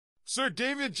Sir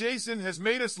David Jason has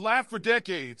made us laugh for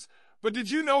decades, but did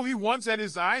you know he once had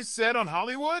his eyes set on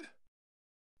Hollywood?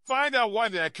 Find out why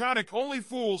the iconic Only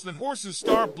Fools and Horses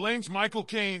star blames Michael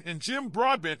Caine and Jim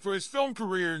Broadbent for his film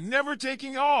career never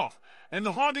taking off, and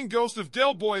the haunting ghost of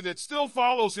Del Boy that still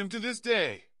follows him to this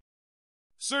day.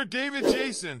 Sir David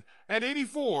Jason, at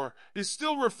 84, is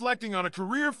still reflecting on a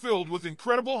career filled with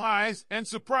incredible highs and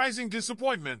surprising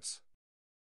disappointments.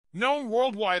 Known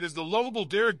worldwide as the lovable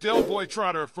Derek Del Boy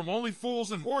Trotter from Only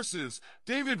Fools and Horses,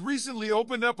 David recently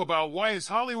opened up about why his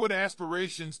Hollywood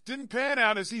aspirations didn't pan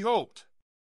out as he hoped.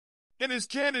 In his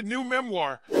candid new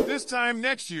memoir, This Time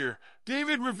Next Year,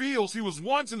 David reveals he was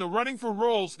once in the running for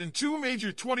roles in two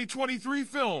major 2023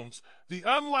 films, The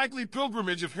Unlikely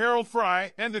Pilgrimage of Harold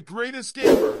Fry and The Great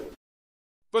Escaper.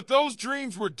 But those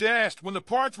dreams were dashed when the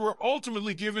parts were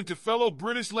ultimately given to fellow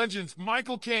British legends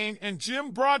Michael Caine and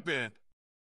Jim Broadbent.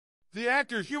 The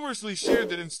actor humorously shared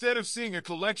that instead of seeing a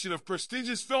collection of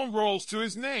prestigious film roles to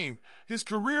his name, his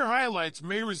career highlights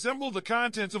may resemble the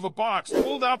contents of a box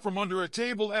pulled out from under a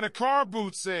table at a car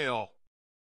boot sale.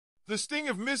 The sting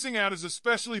of missing out is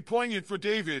especially poignant for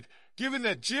David, given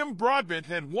that Jim Broadbent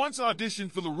had once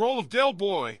auditioned for the role of Del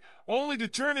Boy, only to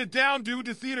turn it down due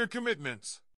to theater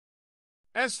commitments.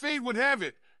 As fate would have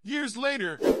it, years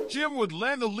later, Jim would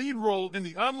land the lead role in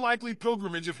The Unlikely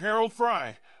Pilgrimage of Harold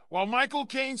Fry, while Michael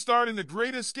Caine starred in The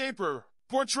Great Escaper,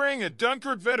 portraying a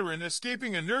Dunkirk veteran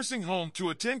escaping a nursing home to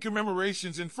attend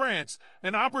commemorations in France,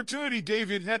 an opportunity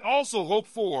David had also hoped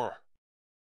for.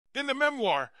 In the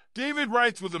memoir, David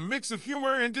writes with a mix of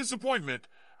humor and disappointment,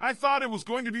 "I thought it was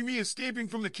going to be me escaping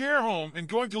from the care home and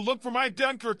going to look for my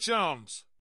Dunkirk chums.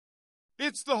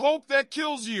 It's the hope that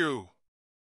kills you."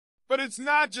 But it's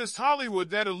not just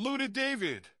Hollywood that eluded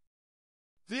David.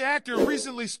 The actor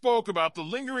recently spoke about the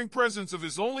lingering presence of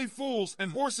his Only Fools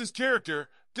and Horses character,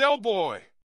 Del Boy.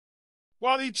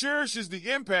 While he cherishes the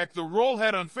impact the role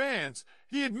had on fans,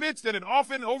 he admits that it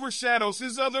often overshadows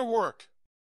his other work.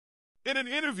 In an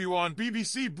interview on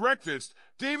BBC Breakfast,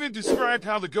 David described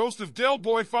how the ghost of Del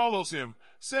Boy follows him,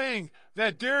 saying,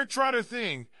 "That Derek Trotter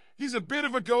thing, he's a bit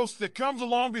of a ghost that comes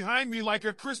along behind me like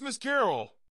a Christmas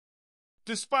carol."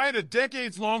 Despite a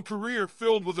decades-long career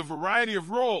filled with a variety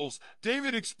of roles,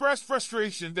 David expressed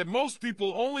frustration that most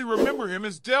people only remember him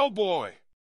as Del Boy.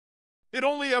 "It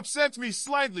only upsets me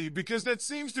slightly because that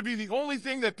seems to be the only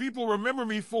thing that people remember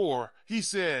me for," he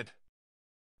said.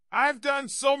 "I've done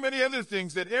so many other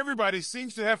things that everybody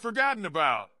seems to have forgotten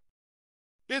about.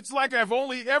 It's like I've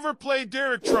only ever played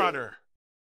Derek Trotter."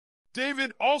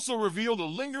 David also revealed a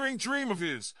lingering dream of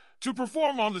his, to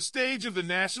perform on the stage of the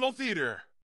National Theatre.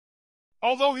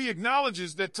 Although he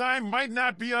acknowledges that time might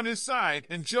not be on his side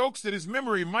and jokes that his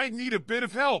memory might need a bit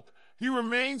of help, he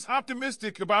remains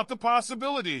optimistic about the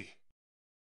possibility.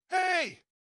 "Hey!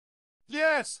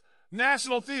 Yes,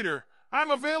 National Theatre,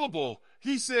 I'm available,"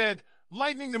 he said,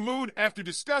 lightening the mood after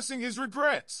discussing his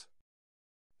regrets.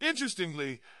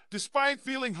 Interestingly, despite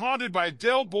feeling haunted by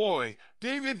Del Boy,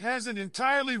 David hasn't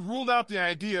entirely ruled out the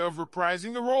idea of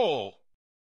reprising the role.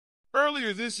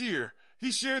 Earlier this year,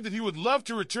 he shared that he would love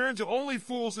to return to Only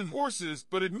Fools and Horses,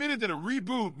 but admitted that a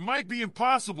reboot might be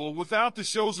impossible without the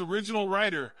show's original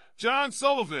writer, John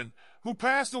Sullivan, who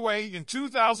passed away in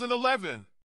 2011.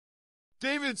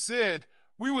 David said,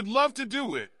 "We would love to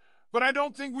do it, but I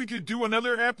don't think we could do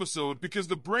another episode because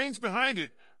the brains behind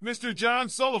it, Mr. John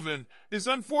Sullivan, is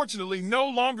unfortunately no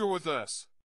longer with us."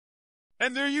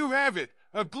 And there you have it,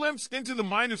 a glimpse into the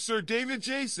mind of Sir David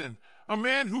Jason, a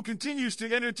man who continues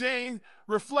to entertain,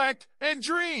 reflect, and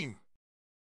dream.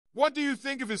 What do you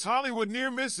think of his Hollywood near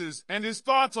misses and his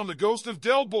thoughts on the ghost of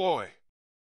Del Boy?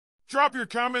 Drop your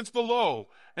comments below,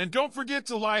 and don't forget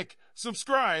to like,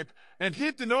 subscribe, and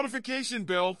hit the notification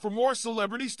bell for more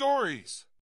celebrity stories.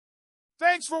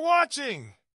 Thanks for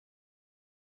watching!